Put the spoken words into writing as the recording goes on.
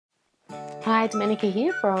Hi, Domenica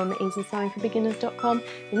here from easysewingforbeginners.com.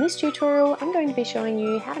 In this tutorial I'm going to be showing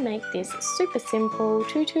you how to make this super simple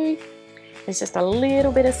tutu. There's just a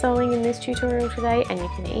little bit of sewing in this tutorial today, and you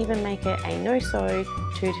can even make it a no-sew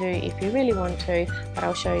tutu if you really want to, but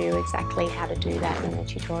I'll show you exactly how to do that in the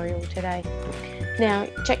tutorial today. Now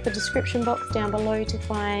check the description box down below to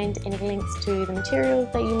find any links to the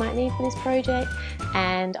materials that you might need for this project,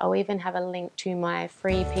 and I'll even have a link to my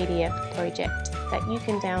free PDF project that you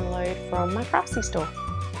can download from my Craftsy store.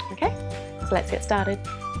 Okay, so let's get started.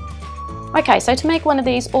 Okay, so to make one of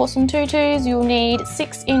these awesome tutus, you'll need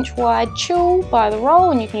 6-inch wide tulle by the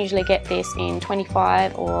roll, and you can usually get this in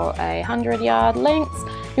 25 or 100 yard lengths.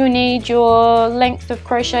 You'll need your length of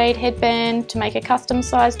crocheted headband to make a custom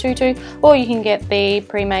size tutu, or you can get the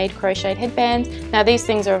pre-made crocheted headbands. Now these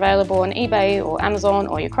things are available on eBay or Amazon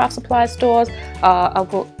or your craft supply stores. I'll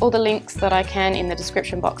put all the links that I can in the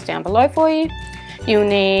description box down below for you. You'll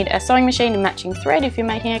need a sewing machine and matching thread if you're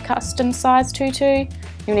making a custom size tutu.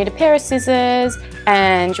 You'll need a pair of scissors,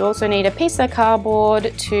 and you also need a piece of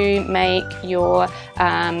cardboard to make your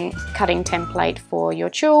cutting template for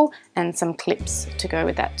your tulle, and some clips to go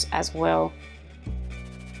with that as well.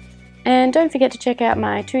 And don't forget to check out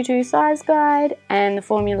my tutu size guide and the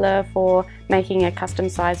formula for making a custom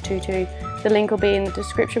size tutu. The link will be in the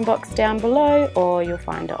description box down below, or you'll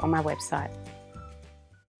find it on my website.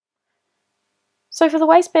 So for the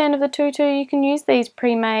waistband of the tutu, you can use these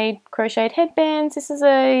pre-made crocheted headbands. This is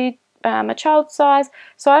a child size,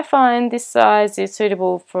 so I find this size is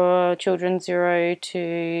suitable for children 0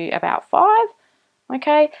 to about 5.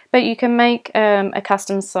 Okay, but you can make a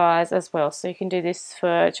custom size as well, so you can do this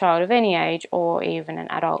for a child of any age or even an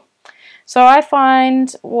adult. So I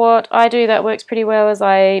find what I do that works pretty well is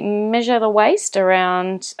I measure the waist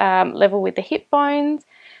around level with the hip bones,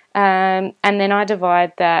 and then I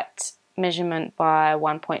divide that measurement by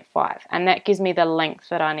 1.5, and that gives me the length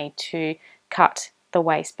that I need to cut the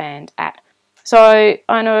waistband at. So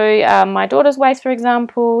I know my daughter's waist, for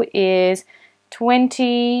example, is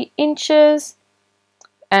 20 inches,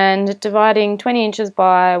 and dividing 20 inches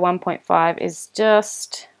by 1.5 is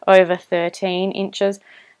just over 13 inches,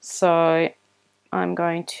 so I'm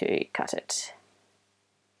going to cut it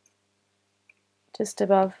just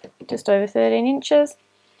over 13 inches.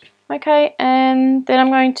 Okay, and then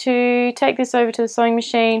I'm going to take this over to the sewing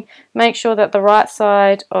machine, make sure that the right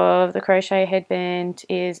side of the crochet headband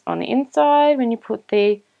is on the inside when you put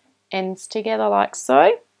the ends together like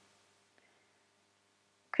so.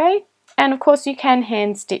 Okay, and of course you can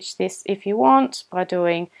hand stitch this if you want by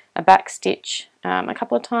doing a back stitch a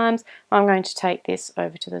couple of times. I'm going to take this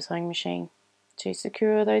over to the sewing machine to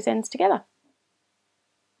secure those ends together.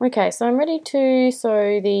 Okay, so I'm ready to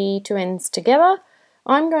sew the two ends together.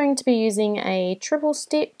 I'm going to be using a triple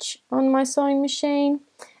stitch on my sewing machine,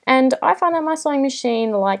 and I find that my sewing machine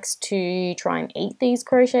likes to try and eat these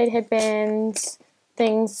crocheted headbands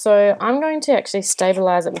things, so I'm going to actually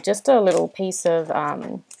stabilize it with just a little piece of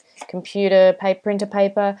printer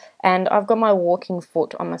paper, and I've got my walking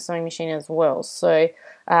foot on my sewing machine as well, so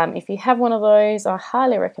if you have one of those, I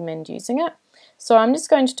highly recommend using it. So I'm just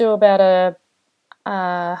going to do about a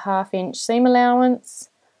 1/2 inch seam allowance.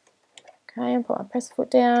 Okay, and put my press foot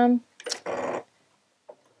down.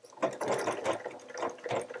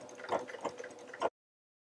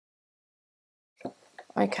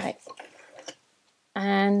 Okay,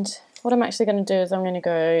 and what I'm actually going to do is I'm going to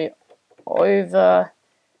go over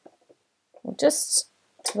just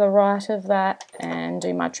to the right of that and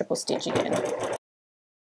do my triple stitch again.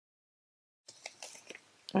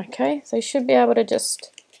 Okay, so you should be able to just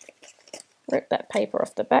rip that paper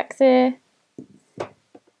off the back there.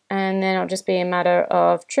 And then it'll just be a matter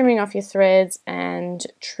of trimming off your threads and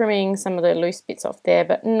trimming some of the loose bits off there,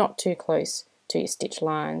 but not too close to your stitch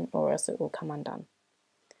line or else it will come undone.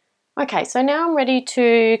 Okay, so now I'm ready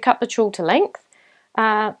to cut the tulle to length.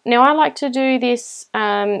 Now I like to do this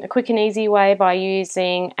a quick and easy way by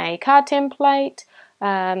using a card template.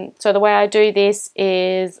 So the way I do this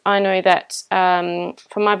is I know that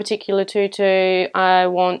for my particular tutu I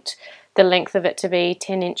want the length of it to be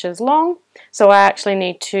 10 inches long, so I actually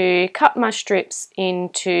need to cut my strips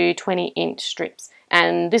into 20-inch strips,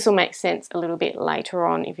 and this will make sense a little bit later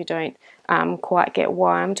on if you don't quite get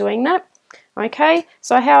why I'm doing that. Okay,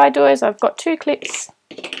 so how I do is I've got 2 clips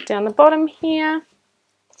down the bottom here,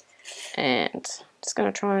 and I'm just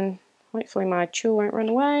going to try and hopefully my tulle won't run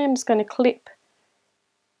away. I'm just going to clip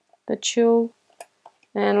the tulle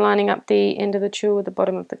and lining up the end of the tulle with the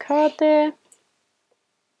bottom of the card there.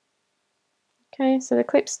 Okay, so the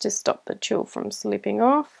clips just stop the tulle from slipping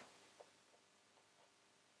off.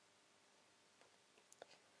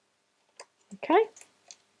 Okay,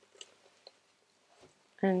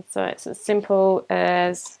 And so it's as simple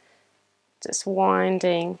as just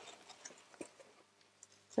winding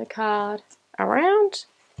the card around.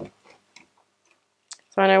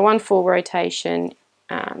 So I know one full rotation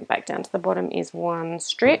back down to the bottom is one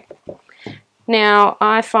strip. Now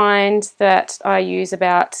I find that I use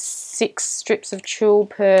about 6 strips of tulle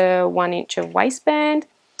per 1 inch of waistband.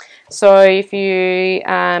 So if you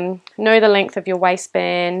know the length of your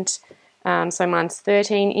waistband, so mine's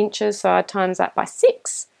 13 inches, so I times that by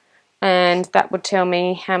 6, and that would tell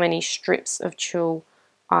me how many strips of tulle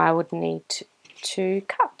I would need to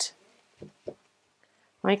cut.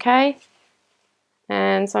 Okay,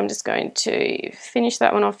 and so I'm just going to finish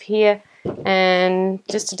that one off here, and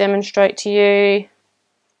just to demonstrate to you,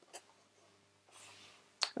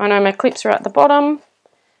 I know my clips are at the bottom,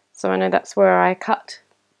 so I know that's where I cut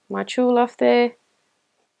my tulle off there.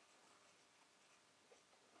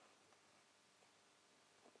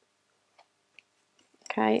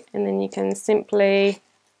 Okay, and then you can simply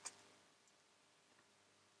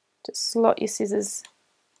just slot your scissors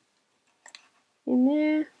in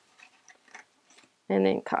there and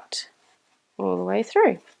then cut all the way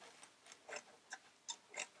through.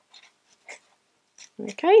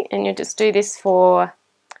 Okay, and you'll just do this for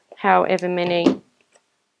however many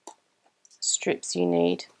strips you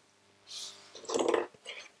need.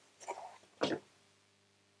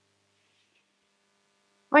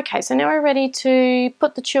 Okay, so now we're ready to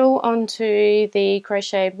put the tulle onto the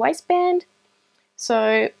crocheted waistband.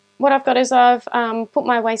 So what I've got is I've put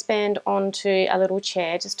my waistband onto a little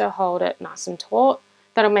chair just to hold it nice and taut.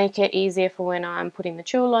 That'll make it easier for when I'm putting the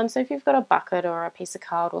tulle on. So if you've got a bucket or a piece of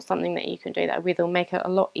card or something that you can do that with, it'll make it a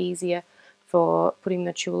lot easier for putting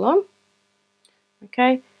the tulle on.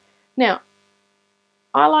 Okay, now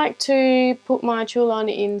I like to put my tulle on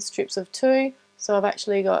in strips of 2. So I've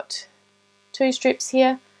actually got 2 strips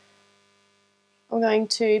here. I'm going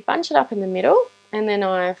to bunch it up in the middle, and then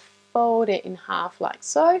I fold it in half like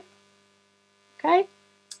so. Okay,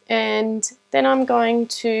 and then I'm going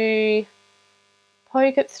to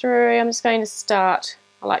poke it through. I'm just going to start,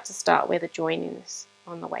 I like to start where the join is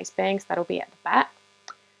on the waistband, because that'll be at the back.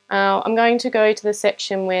 I'm going to go to the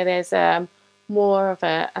section where there's more of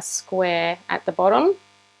a square at the bottom.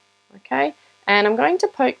 Okay, and I'm going to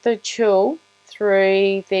poke the tulle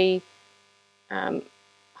through the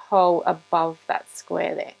hole above that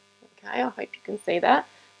square there. Okay, I hope you can see that.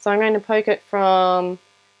 So I'm going to poke it from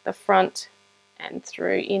the front and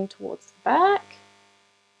through in towards the back,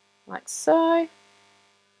 like so.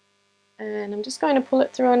 And I'm just going to pull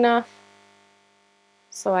it through enough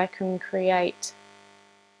so I can create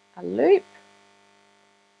a loop.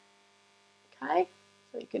 Okay,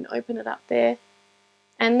 so you can open it up there.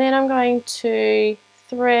 And then I'm going to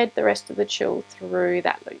thread the rest of the tulle through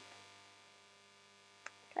that loop.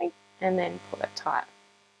 Okay, and then pull it tight.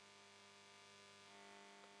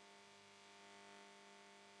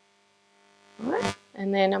 Alright,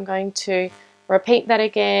 and then I'm going to repeat that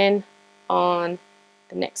again on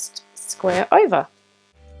the next square over.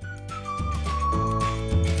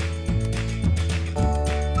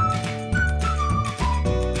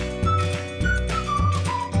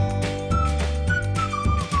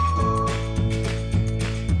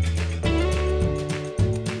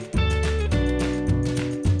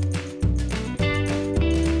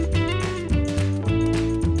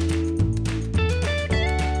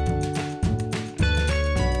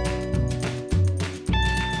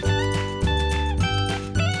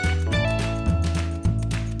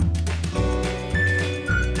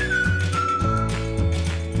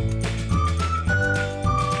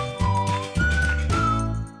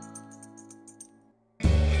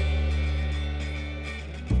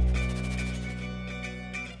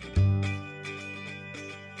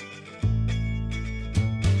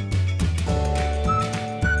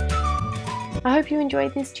 I hope you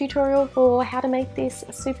enjoyed this tutorial for how to make this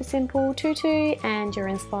super simple tutu, and you're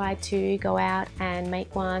inspired to go out and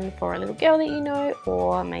make one for a little girl that you know,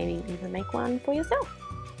 or maybe even make one for yourself.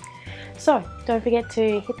 So don't forget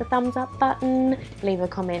to hit the thumbs up button, leave a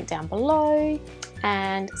comment down below,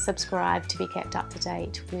 and subscribe to be kept up to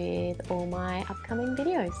date with all my upcoming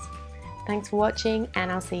videos. Thanks for watching,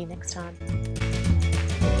 and I'll see you next time.